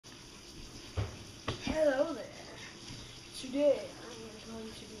Hello there. Today I'm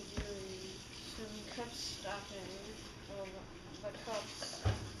going to be doing some cup stopping of the cups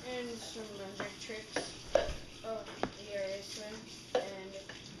and some magic tricks of the eraser and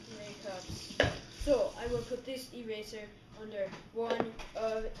the cups. So I will put this eraser under one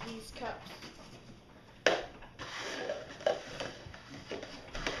of these cups.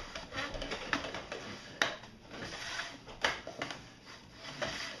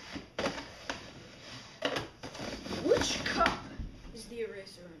 Which cup is the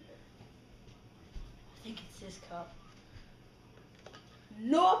eraser under? I think it's this cup.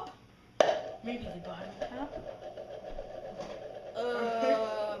 Nope. Maybe the bottom cup?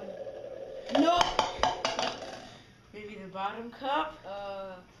 Nope. Maybe the bottom cup?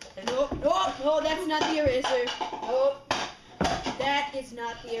 Nope. No, that's not the eraser. Nope. That is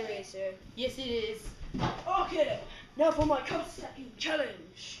not the eraser. Yes, it is. Okay, now for my cup stacking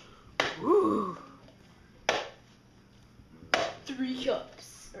challenge. Woo! 3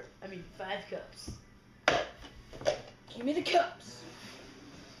 cups. 5 cups. Give me the cups.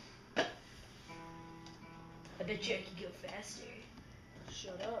 I bet you I can go faster.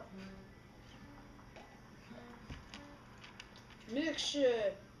 Shut up. Make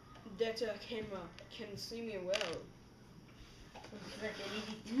sure that the camera can see me well. Looks like I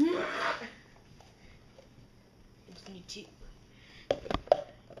need I just need to.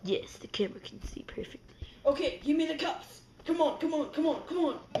 Yes, the camera can see perfectly. Okay, give me the cups. Come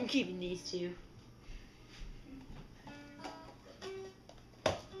on. I'm keeping these 2.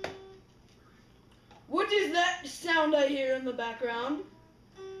 What is that sound I hear in the background?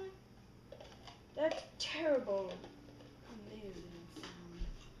 That terrible, amazing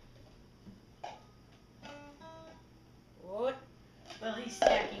sound. What? Well, he's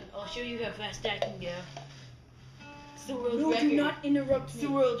stacking. I'll show you how fast I can go. It's the world No, record. do not interrupt It's me.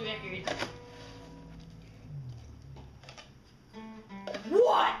 the world record.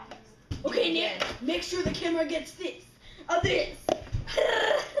 What? Okay, Nick, make sure the camera gets this. This.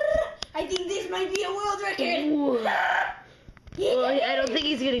 I think this might be a world record. Well, I don't think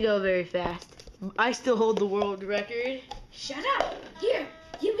he's gonna go very fast. I still hold the world record. Shut up. Here,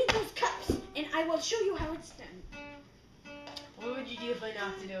 give me those cups, and I will show you how it's done. What would you do if I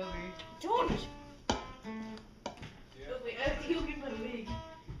knocked it over? Don't.